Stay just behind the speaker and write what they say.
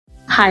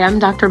Hi, I'm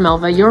Dr.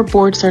 Melva, your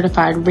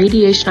board-certified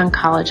radiation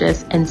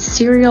oncologist and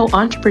serial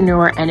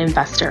entrepreneur and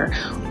investor.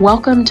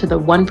 Welcome to the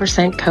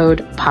 1%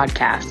 Code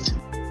podcast.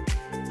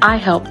 I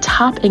help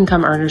top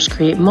income earners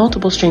create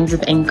multiple streams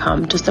of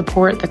income to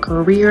support the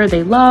career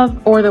they love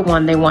or the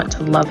one they want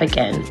to love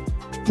again.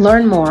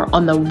 Learn more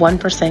on the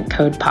 1%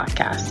 Code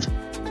podcast.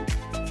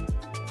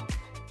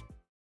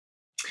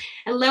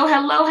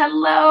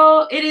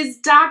 Hello. It is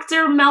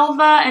Dr.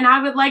 Melva, and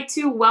I would like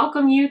to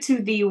welcome you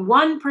to the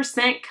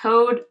 1%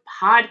 Code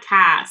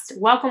podcast.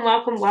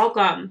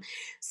 Welcome.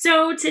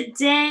 So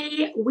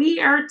today we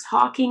are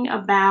talking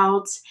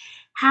about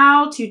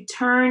how to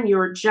turn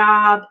your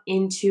job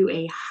into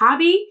a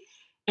hobby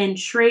and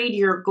trade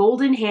your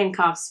golden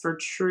handcuffs for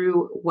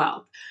true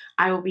wealth.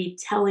 I will be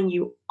telling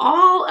you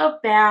all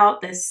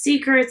about the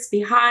secrets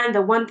behind the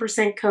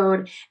 1%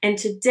 Code, and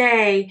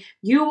today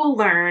you will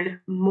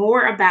learn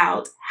more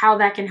about how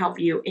that can help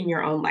you in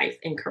your own life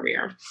and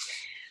career.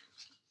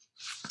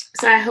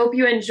 So I hope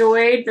you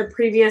enjoyed the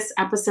previous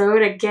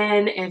episode.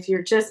 Again, if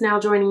you're just now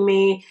joining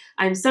me,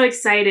 I'm so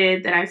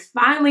excited that I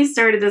finally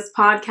started this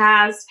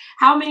podcast.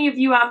 How many of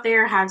you out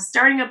there have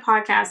starting a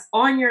podcast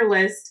on your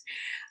list?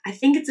 I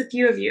think it's a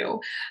few of you.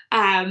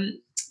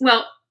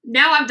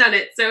 Now I've done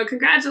it. So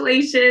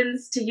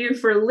congratulations to you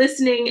for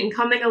listening and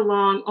coming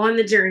along on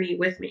the journey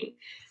with me.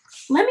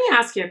 Let me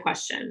ask you a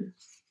question.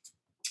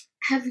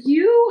 Have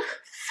you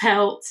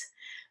felt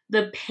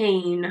the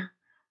pain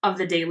of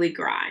the daily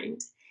grind?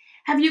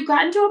 Have you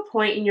gotten to a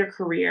point in your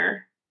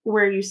career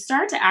where you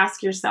start to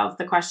ask yourself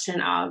the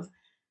question of,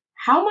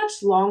 how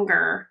much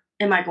longer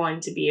am I going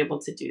to be able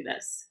to do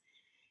this?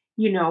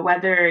 You know,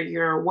 whether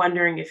you're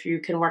wondering if you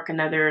can work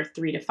another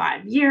 3 to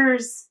 5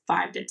 years,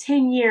 5 to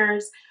 10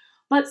 years,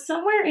 but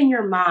somewhere in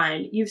your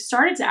mind, you've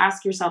started to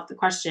ask yourself the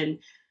question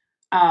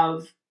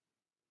of,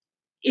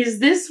 is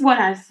this what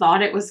I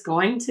thought it was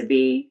going to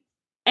be?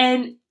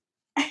 And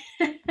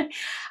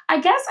I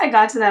guess I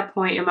got to that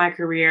point in my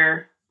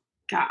career,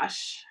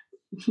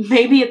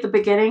 maybe at the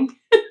beginning.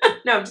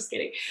 No, I'm just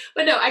kidding.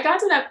 But no, I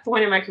got to that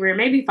point in my career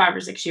maybe 5 or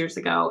 6 years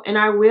ago, and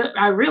I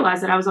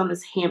realized that I was on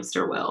this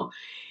hamster wheel.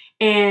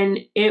 And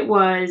it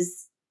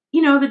was,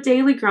 the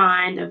daily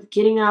grind of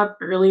getting up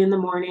early in the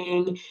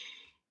morning.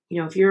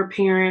 If you're a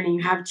parent and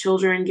you have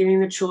children, getting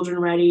the children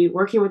ready,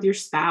 working with your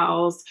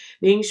spouse,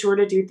 being sure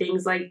to do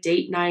things like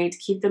date night,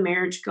 keep the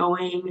marriage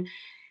going,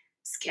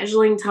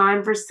 scheduling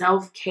time for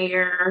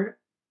self-care.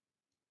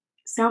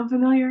 Sound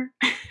familiar?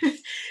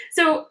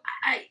 So,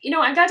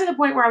 I got to the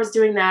point where I was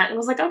doing that and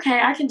was like,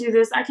 okay, I can do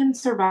this. I can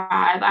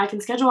survive. I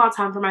can schedule out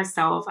time for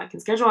myself. I can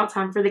schedule out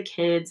time for the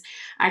kids.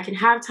 I can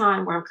have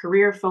time where I'm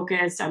career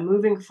focused. I'm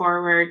moving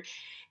forward.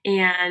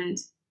 And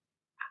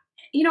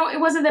it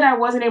wasn't that I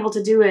wasn't able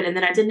to do it and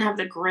that I didn't have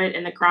the grit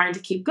and the grind to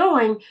keep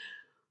going,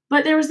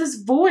 but there was this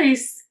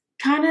voice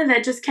kind of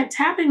that just kept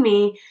tapping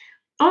me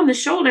on the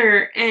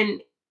shoulder,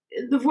 and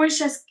the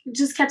voice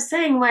just kept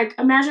saying, like,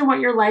 imagine what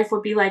your life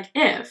would be like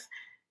if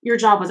your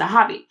job was a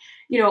hobby.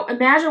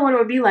 Imagine what it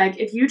would be like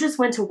if you just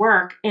went to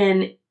work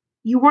and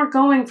you weren't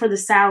going for the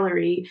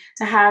salary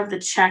to have the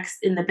checks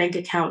in the bank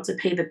account to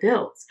pay the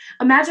bills.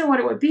 Imagine what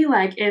it would be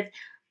like if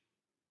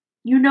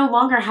you no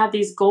longer had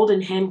these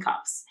golden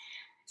handcuffs.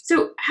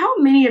 So how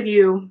many of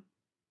you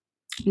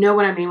know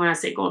what I mean when I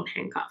say golden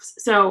handcuffs?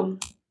 So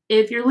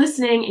if you're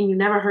listening and you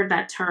never heard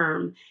that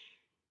term,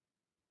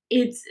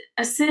 it's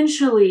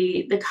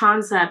essentially the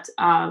concept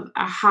of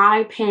a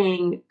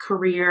high-paying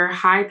career,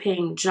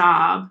 high-paying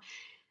job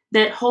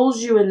that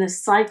holds you in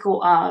this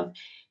cycle of,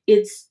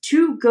 it's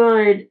too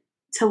good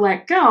to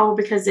let go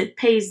because it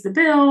pays the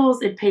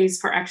bills, it pays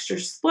for extra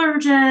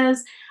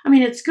splurges. I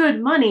mean, it's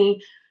good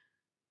money.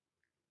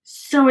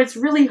 So it's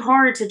really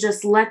hard to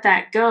just let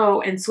that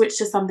go and switch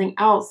to something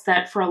else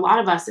that for a lot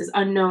of us is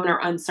unknown or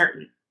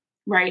uncertain,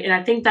 right? And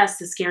I think that's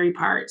the scary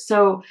part.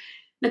 So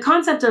the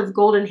concept of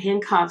golden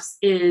handcuffs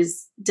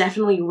is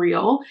definitely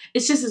real.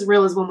 It's just as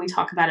real as when we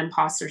talk about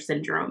imposter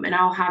syndrome. And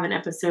I'll have an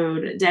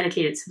episode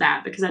dedicated to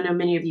that because I know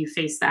many of you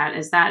face that,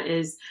 as that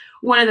is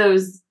one of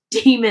those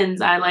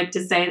demons, I like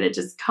to say, that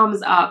just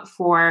comes up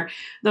for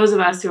those of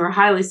us who are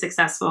highly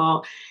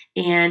successful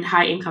and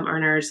high income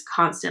earners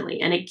constantly.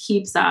 And it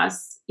keeps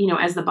us,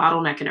 as the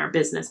bottleneck in our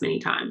business many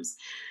times.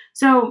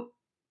 So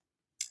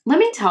let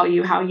me tell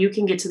you how you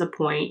can get to the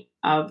point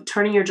of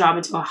turning your job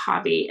into a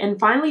hobby and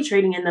finally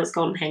trading in those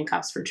golden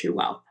handcuffs for true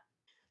wealth.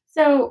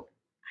 So,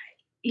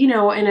 in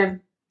a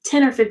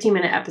 10 or 15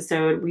 minute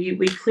episode,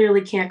 we clearly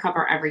can't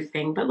cover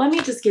everything, but let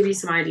me just give you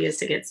some ideas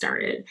to get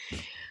started.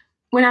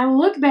 When I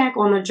look back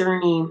on the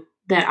journey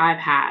that I've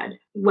had,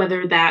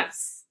 whether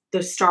that's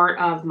the start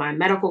of my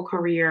medical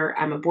career,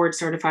 I'm a board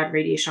certified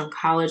radiation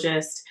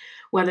oncologist,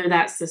 whether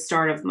that's the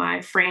start of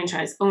my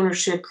franchise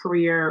ownership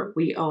career,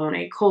 we own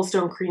a Cold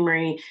Stone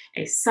Creamery,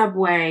 a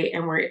Subway,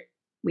 and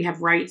we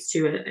have rights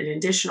to an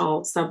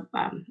additional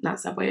an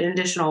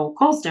additional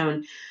Cold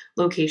Stone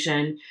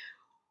location.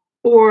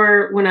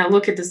 Or when I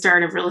look at the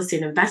start of real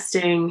estate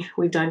investing,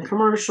 we've done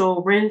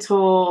commercial,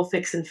 rental,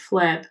 fix and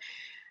flip.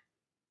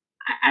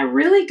 I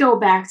really go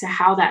back to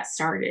how that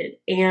started.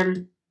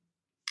 And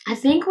I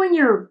think when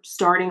you're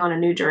starting on a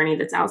new journey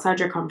that's outside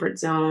your comfort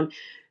zone,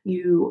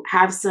 you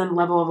have some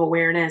level of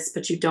awareness,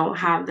 but you don't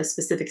have the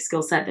specific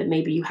skill set that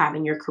maybe you have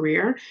in your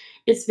career.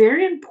 It's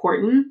very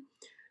important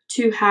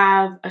to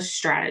have a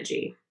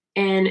strategy.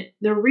 And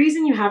the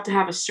reason you have to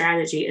have a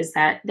strategy is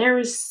that there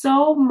is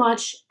so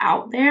much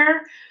out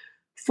there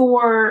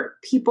for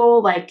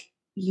people like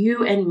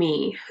you and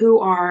me who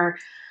are,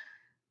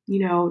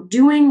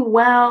 doing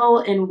well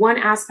in one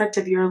aspect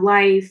of your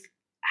life,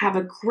 have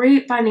a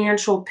great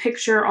financial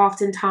picture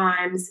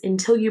oftentimes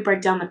until you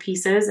break down the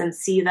pieces and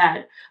see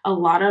that a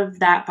lot of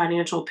that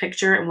financial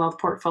picture and wealth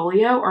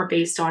portfolio are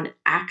based on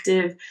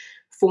active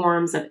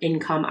forms of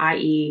income,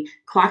 i.e.,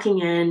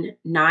 clocking in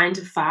 9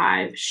 to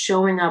 5,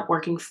 showing up,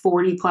 working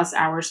 40 plus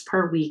hours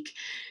per week,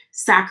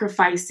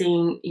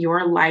 sacrificing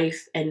your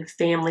life and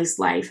family's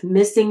life,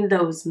 missing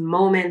those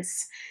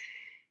moments.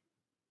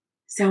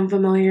 Sound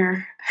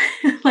familiar?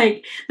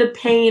 Like the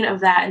pain of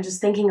that and just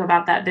thinking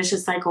about that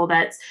vicious cycle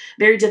that's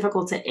very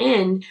difficult to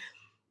end.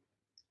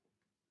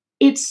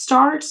 It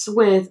starts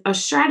with a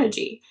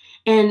strategy.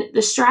 And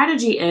the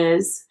strategy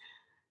is,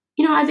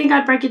 I think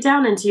I'd break it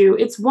down into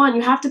it's one,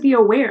 you have to be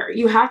aware.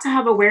 You have to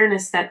have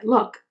awareness that,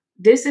 look,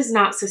 this is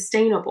not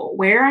sustainable.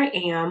 Where I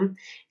am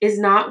is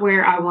not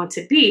where I want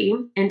to be.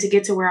 And to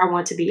get to where I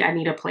want to be, I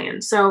need a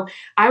plan. So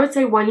I would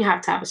say, one, you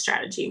have to have a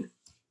strategy.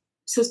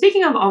 So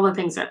speaking of all the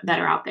things that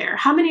are out there,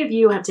 how many of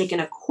you have taken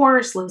a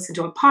course, listened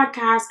to a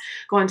podcast,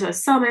 gone to a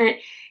summit,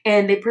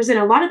 and they present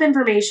a lot of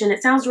information,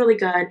 it sounds really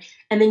good,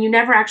 and then you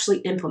never actually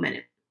implement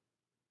it?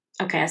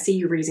 Okay, I see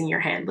you raising your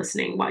hand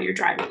listening while you're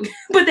driving.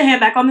 Put the hand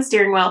back on the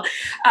steering wheel.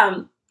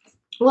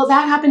 Well,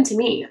 that happened to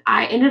me.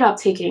 I ended up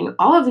taking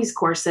all of these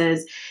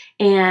courses,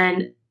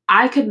 and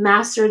I could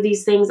master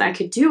these things, I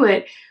could do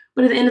it,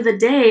 but at the end of the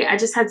day, I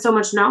just had so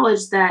much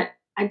knowledge that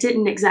I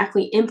didn't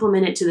exactly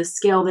implement it to the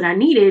scale that I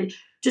needed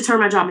to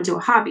turn my job into a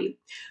hobby.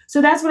 So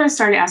that's when I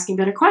started asking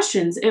better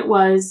questions. It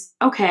was,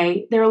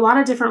 okay, there are a lot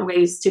of different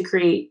ways to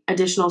create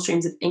additional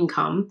streams of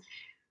income,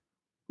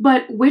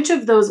 but which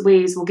of those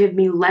ways will give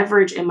me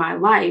leverage in my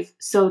life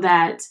so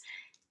that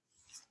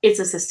it's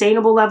a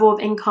sustainable level of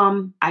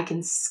income? I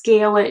can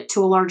scale it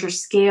to a larger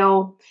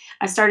scale.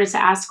 I started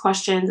to ask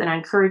questions, and I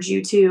encourage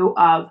you to,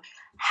 of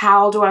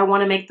how do I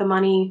want to make the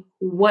money?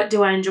 What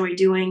do I enjoy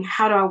doing?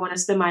 How do I want to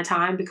spend my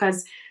time?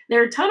 Because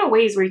there are a ton of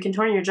ways where you can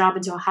turn your job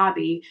into a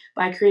hobby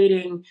by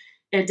creating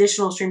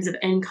additional streams of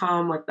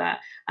income with a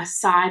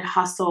side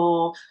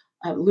hustle,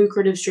 a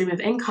lucrative stream of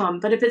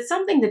income. But if it's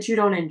something that you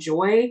don't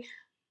enjoy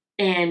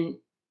and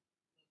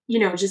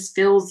just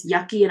feels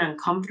yucky and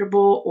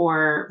uncomfortable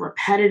or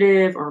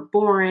repetitive or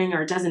boring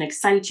or doesn't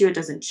excite you, it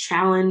doesn't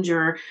challenge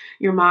your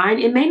mind,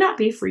 it may not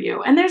be for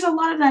you. And there's a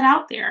lot of that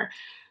out there.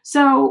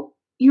 So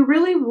you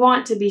really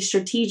want to be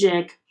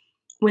strategic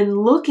when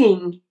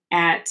looking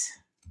at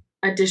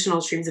additional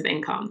streams of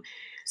income.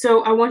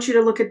 So I want you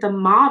to look at the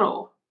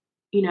model.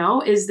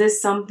 Is this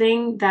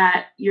something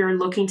that you're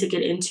looking to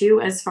get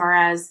into as far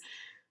as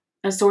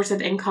a source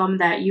of income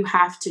that you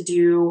have to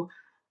do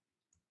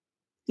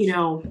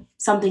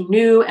something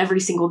new every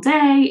single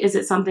day? Is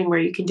it something where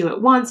you can do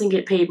it once and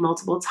get paid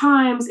multiple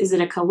times? Is it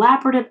a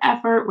collaborative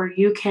effort where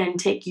you can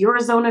take your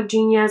zone of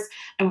genius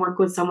and work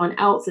with someone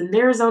else in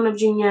their zone of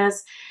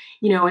genius?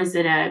 Is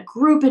it a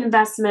group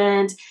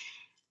investment?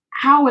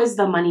 How is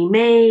the money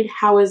made?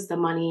 How is the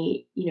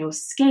money,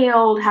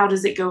 scaled? How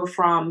does it go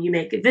from you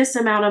make this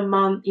amount a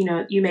month,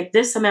 you make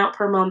this amount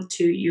per month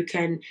to you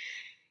can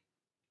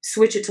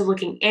switch it to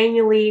looking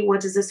annually?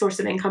 What does this source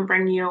of income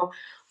bring you?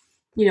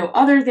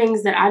 Other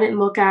things that I didn't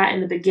look at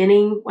in the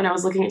beginning when I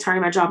was looking at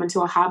turning my job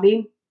into a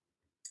hobby,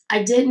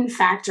 I didn't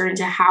factor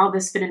into how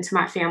this fit into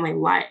my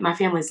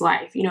family's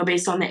life,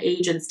 based on the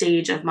age and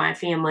stage of my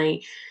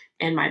family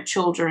and my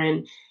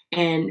children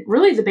and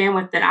really the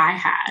bandwidth that I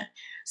had.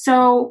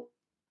 So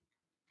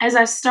as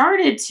I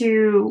started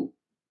to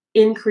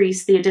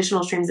increase the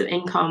additional streams of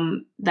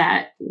income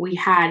that we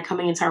had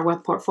coming into our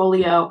wealth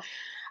portfolio,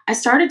 I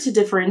started to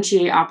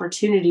differentiate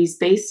opportunities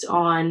based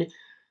on,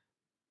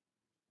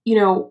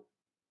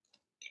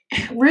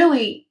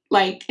 really,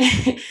 like,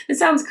 it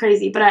sounds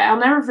crazy, but I'll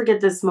never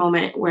forget this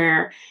moment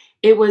where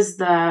it was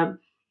the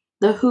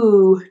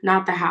who,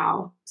 not the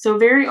how. So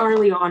very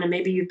early on, and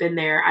maybe you've been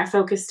there, I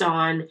focused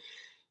on,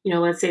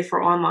 let's say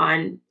for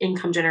online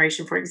income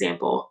generation, for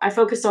example, I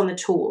focused on the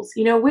tools.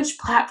 Which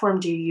platform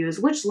do you use?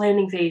 Which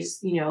landing page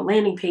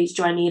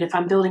do I need if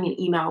I'm building an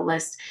email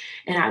list?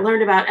 And I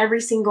learned about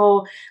every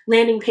single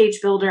landing page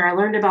builder. I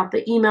learned about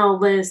the email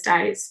list.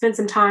 I spent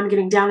some time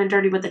getting down and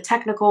dirty with the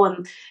technical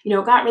and,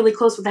 got really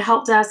close with the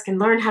help desk and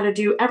learned how to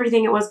do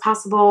everything it was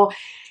possible.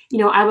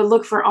 I would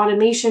look for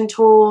automation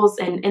tools,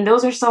 and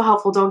those are so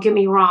helpful, don't get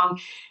me wrong,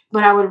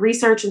 but I would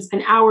research and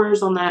spend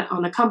hours on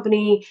the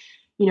company,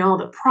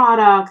 the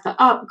product, the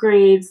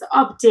upgrades, the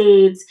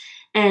updates.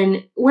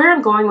 And where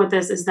I'm going with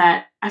this is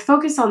that I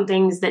focus on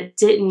things that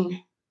didn't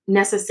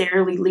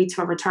necessarily lead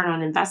to a return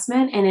on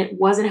investment, and it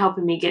wasn't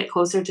helping me get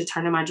closer to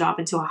turning my job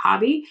into a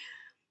hobby.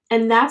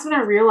 And that's when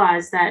I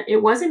realized that it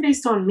wasn't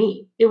based on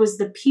me. It was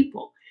the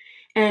people.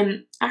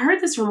 And I heard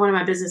this from one of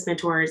my business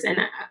mentors. And,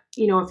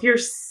 if you're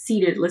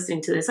seated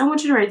listening to this, I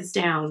want you to write this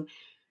down.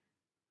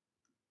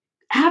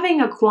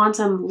 Having a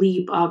quantum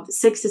leap of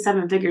 6 to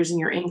 7 figures in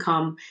your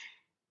income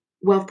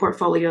wealth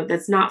portfolio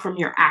that's not from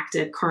your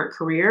active current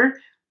career,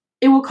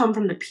 it will come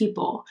from the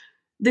people.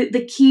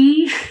 The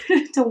key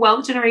to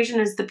wealth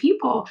generation is the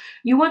people.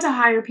 You want to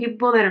hire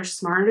people that are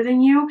smarter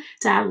than you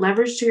to add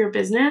leverage to your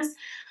business.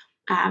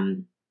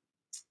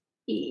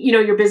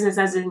 Your business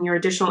as in your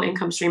additional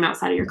income stream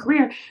outside of your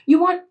career. You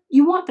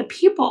want the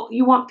people.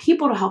 You want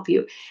people to help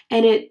you.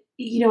 And it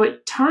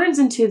turns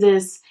into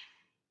this,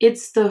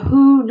 it's the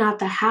who, not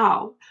the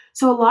how.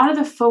 So a lot of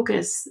the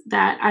focus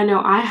that I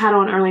know I had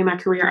on early in my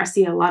career, I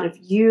see a lot of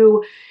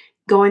you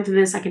going through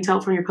this. I can tell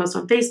from your posts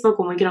on Facebook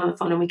when we get on the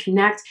phone and we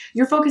connect,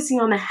 you're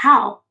focusing on the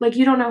how. Like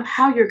you don't know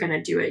how you're going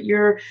to do it.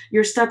 You're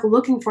stuck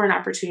looking for an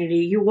opportunity.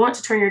 You want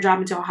to turn your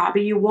job into a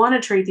hobby. You want to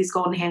trade these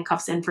golden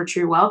handcuffs in for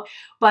true wealth,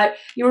 but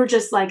you're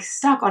just like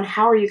stuck on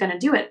how are you going to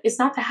do it? It's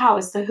not the how,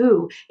 it's the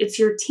who. It's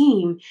your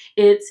team.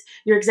 It's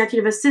your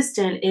executive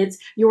assistant. It's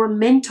your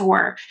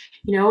mentor.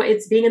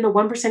 It's being in the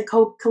 1%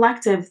 Code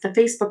Collective, the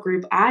Facebook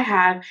group I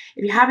have.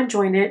 If you haven't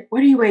joined it,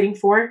 what are you waiting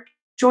for?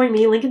 Join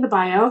me, link in the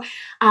bio.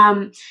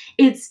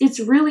 It's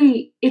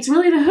really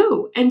the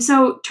who. And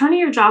so turning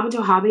your job into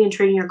a hobby and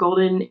trading your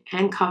golden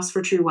handcuffs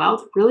for true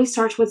wealth really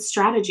starts with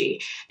strategy.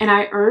 And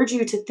I urge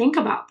you to think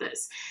about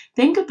this.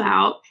 Think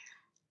about,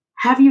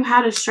 have you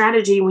had a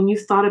strategy when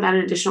you've thought about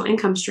an additional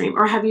income stream?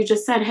 Or have you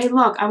just said, hey,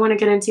 look, I want to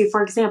get into,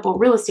 for example,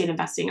 real estate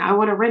investing. I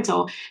want a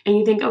rental. And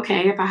you think,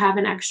 okay, if I have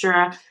an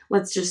extra,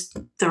 let's just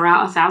throw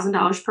out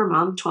 $1,000 per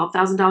month,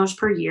 $12,000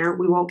 per year.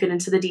 We won't get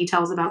into the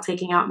details about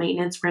taking out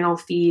maintenance, rental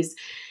fees,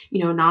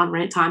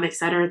 non-rent time, et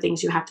cetera,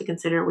 things you have to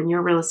consider when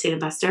you're a real estate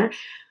investor.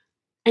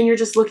 And you're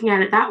just looking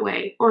at it that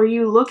way. Or are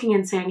you looking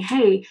and saying,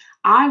 hey,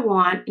 I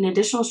want an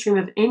additional stream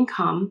of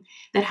income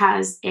that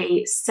has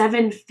a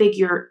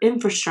 7-figure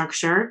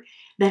infrastructure,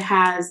 that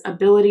has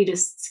ability to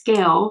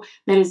scale,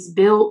 that is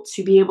built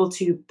to be able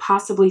to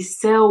possibly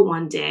sell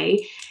one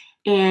day.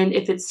 And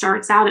if it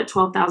starts out at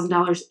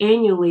 $12,000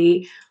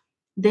 annually,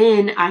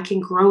 then I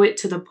can grow it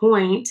to the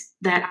point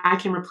that I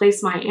can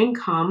replace my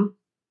income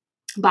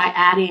by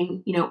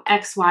adding,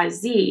 X, Y,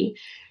 Z.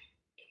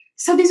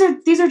 So these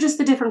are just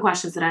the different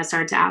questions that I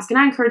started to ask. And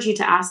I encourage you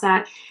to ask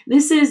that.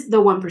 This is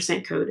the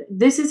 1% code.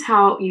 This is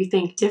how you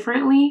think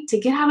differently to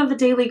get out of the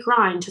daily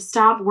grind, to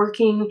stop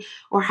working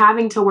or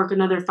having to work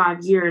another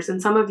 5 years.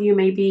 And some of you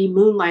may be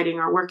moonlighting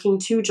or working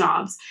 2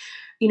 jobs.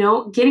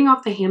 Getting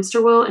off the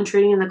hamster wheel and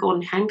trading in the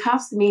golden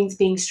handcuffs means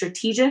being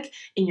strategic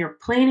in your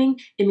planning.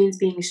 It means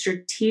being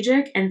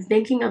strategic and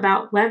thinking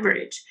about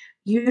leverage.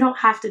 You don't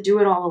have to do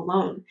it all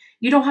alone.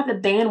 You don't have the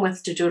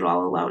bandwidth to do it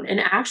all alone. And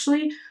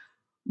actually,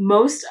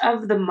 most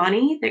of the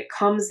money that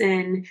comes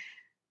in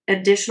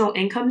additional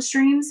income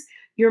streams,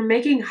 you're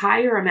making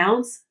higher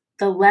amounts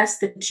the less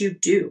that you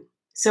do.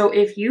 So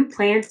if you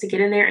plan to get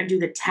in there and do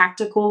the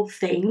tactical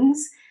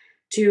things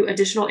to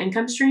additional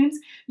income streams,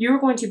 you're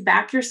going to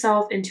back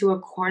yourself into a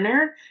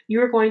corner.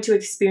 You're going to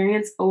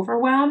experience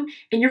overwhelm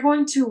and you're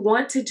going to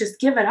want to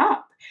just give it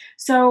up.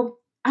 So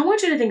I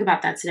want you to think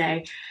about that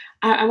today.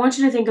 I want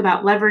you to think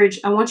about leverage.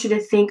 I want you to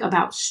think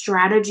about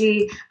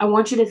strategy. I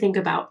want you to think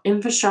about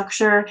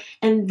infrastructure.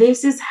 And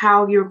this is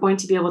how you're going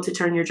to be able to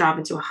turn your job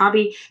into a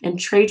hobby and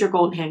trade your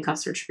golden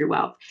handcuffs for true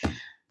wealth.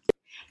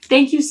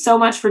 Thank you so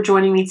much for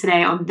joining me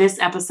today on this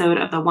episode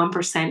of the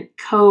 1%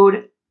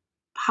 Code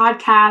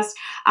podcast.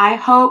 I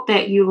hope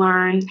that you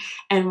learned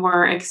and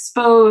were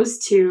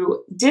exposed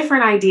to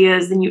different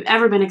ideas than you've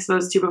ever been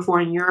exposed to before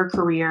in your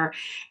career.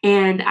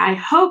 And I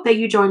hope that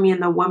you join me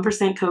in the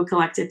 1% Code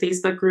Collective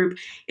Facebook group.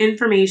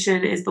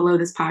 Information is below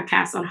this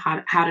podcast on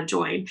how to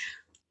join.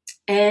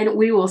 And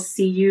we will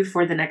see you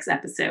for the next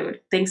episode.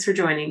 Thanks for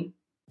joining.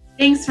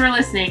 Thanks for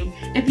listening.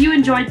 If you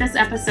enjoyed this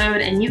episode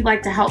and you'd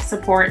like to help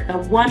support the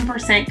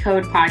 1%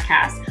 Code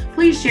podcast,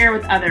 please share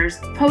with others,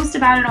 post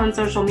about it on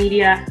social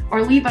media,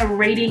 or leave a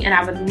rating, and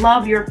I would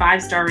love your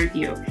 5-star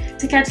review.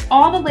 To catch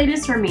all the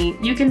latest from me,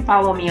 you can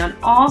follow me on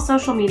all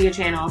social media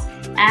channels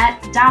at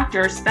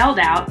Dr. spelled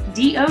out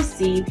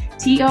DoctorMelva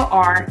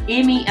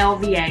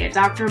at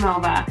Dr.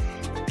 Melva.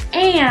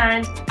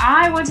 And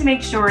I want to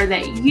make sure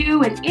that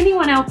you and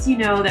anyone else you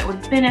know that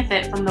would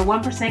benefit from the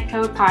 1%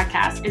 Code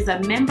podcast is a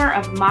member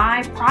of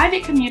my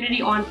private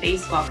community on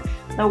Facebook,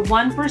 the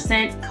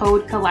 1%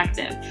 Code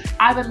Collective.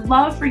 I would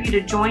love for you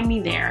to join me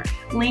there.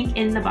 Link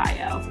in the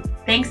bio.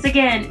 Thanks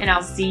again, and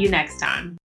I'll see you next time.